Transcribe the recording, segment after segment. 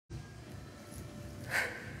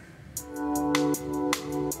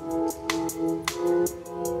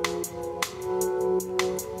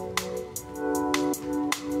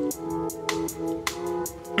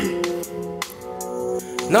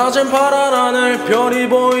낮은 파란 하늘 별이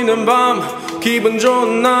보이는 밤 기분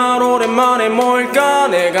좋은 날 오랜만에 모일까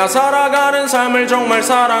내가 살아가는 삶을 정말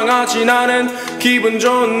사랑하지 나는 기분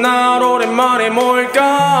좋은 날 오랜만에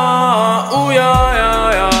모일까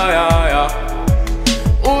우야야야야야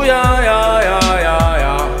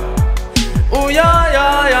우야야야야야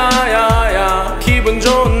우야야야야야 기분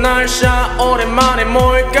좋은 날씨야 오랜만에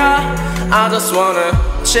모일까 I just wanna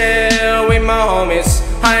chill with my homies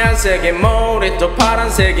하얀색의 모래또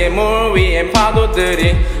파란색의 물 위엔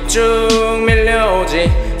파도들이 쭉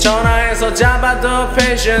밀려오지 전화해서 잡아도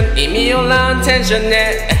펜션 이미 올라온 텐션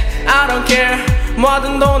yeah. I don't care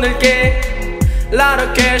뭐든 돈을 깨 Lot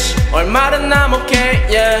of cash 얼마든 남 okay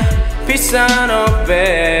yeah. 비싼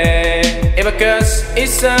옷배 Because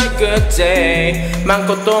it's a good day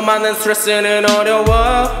많고 또 많은 스트레스는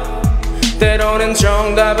어려워 때로는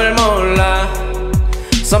정답을 몰라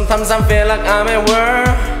Sometimes I feel like I'm at war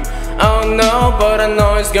Oh no, but I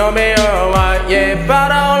know it's gonna be alright Yeah,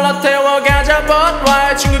 바다 올라 태워가자 but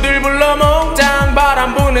why 친구들 불러 몽땅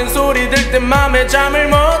바람 부는 소리 들 때 맘에 잠을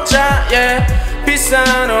못 자 Yeah,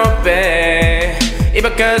 비싼 옷배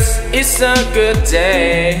Because it's a good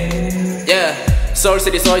day Yeah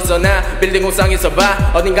서울시리 서있어 나 빌딩 옥상에서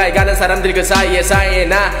봐 어딘가에 가는 사람들이 그 사이에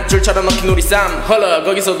나 줄처럼 먹힌 우리 삶 헐러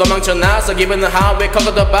거기서 도망쳐 나서 기분은 하왜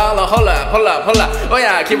커거더 발라 헐라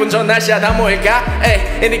어야 기분 좋은 날씨야 다 모일까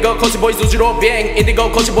에이 인디고 코시 보이스 우주로 비행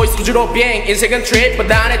인디고 코시 보이스 우주로 비행 인생은 트립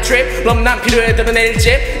바다의 트립 럼난 필요해 드러낼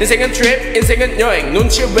집 인생은 트립 인생은 여행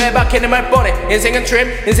눈치 외박해 내 말 뻔해 인생은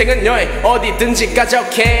트립 인생은 여행 어디든지 가자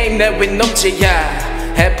오케이 내 윈 높지야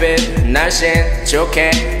햇빛 날씨는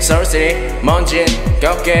좋게 서울시리 먼진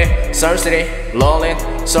걷게 서울시리 롤린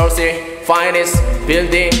서울시리 finest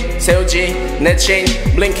빌딩 세우지 내 체인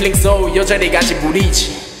블링클링 소 여전히 같이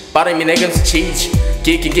부리지 바람이 내근 스치지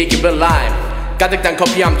기긴 but lime 가득 단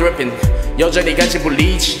커피 I'm dripping 여전히 같이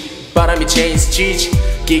불리지 바람이 체인 스치지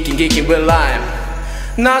기긴 but lime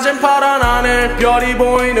낮은 파란 하늘 별이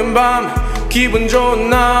보이는 밤 기분 좋은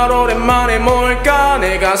날 오랜만에 모일까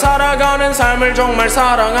내가 살아가는 삶을 정말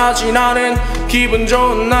사랑하지 나는 기분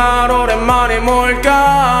좋은 날 오랜만에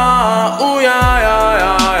모일까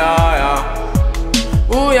우야야야야야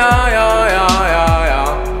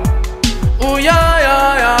우야야야야야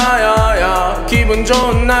우야야야야야 기분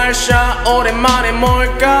좋은 날씨야 오랜만에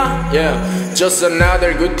모일까 yeah. Just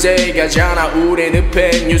another good day 가잖아 우린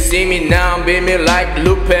읍에 You see me now 비밀 like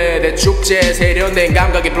루페 대축제 세련된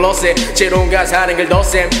감각의 플러스에 새로운 가사는 걸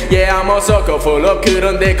덧셈 Yeah I'm a sucker full of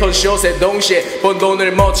그런데 컨쇼스에 동시에 번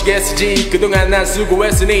돈을 멋지게 쓰지 그동안 난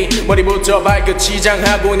수고했으니 머리부터 발끝이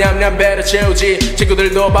장하고 냠냠 배를 채우지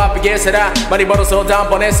친구들도 바쁘게 살아 많이 벌어서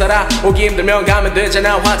다음번에 살아 오기 힘들면 가면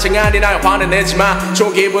되잖아 화창 아닌 날 화는 내지마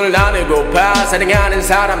좋은 기분을 나누고파 사랑하는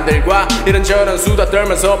사람들과 이런저런 수다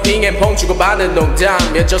떨면서 핑앤퐁 주고 받는 농담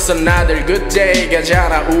Yeah just another good day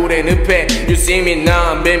가잖아 우린 읍에 You see me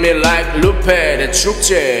now 비밀 like 루페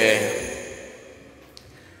대축제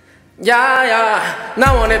야야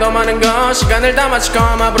나 원해 더 많은 거 시간을 다 마치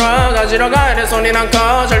컴업으로 가지러 가야 돼 손이 난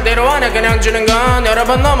커 절대로 안 해 그냥 주는 건 여러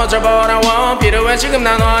번 넘어져 버려워 필요해 지금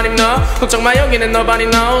난 너 아님 너 걱정 마 여기는 nobody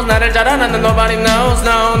knows 나를 잘 알아는 nobody knows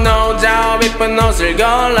No no doubt 이쁜 옷을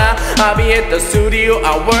골라 I'll be at the studio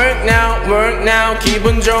I work now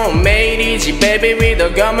기분 좋은 매일이지 baby with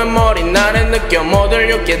a 검은 머리 나는 느껴 모두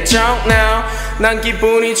you can talk now 난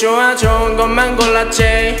기분이 좋아 좋은 것만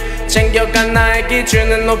골랐지 챙겨간 나의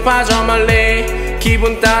기준은 높아 저 멀리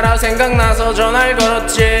기분 따라 생각나서 전화를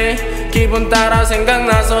걸었지 기분 따라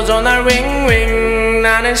생각나서 전화를 윙윙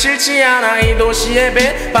나는 싫지 않아 이 도시의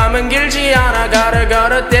빛 밤은 길지 않아 Gotta go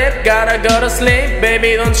to dip Gotta go to sleep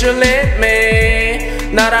Baby don't you leave me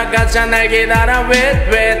날아가자 날개 달아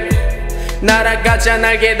with 날아가자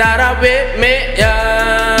날개 달아 with me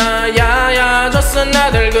야야야 just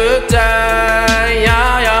another good day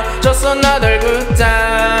야야 just another good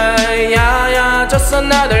day 야야 just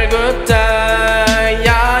another good day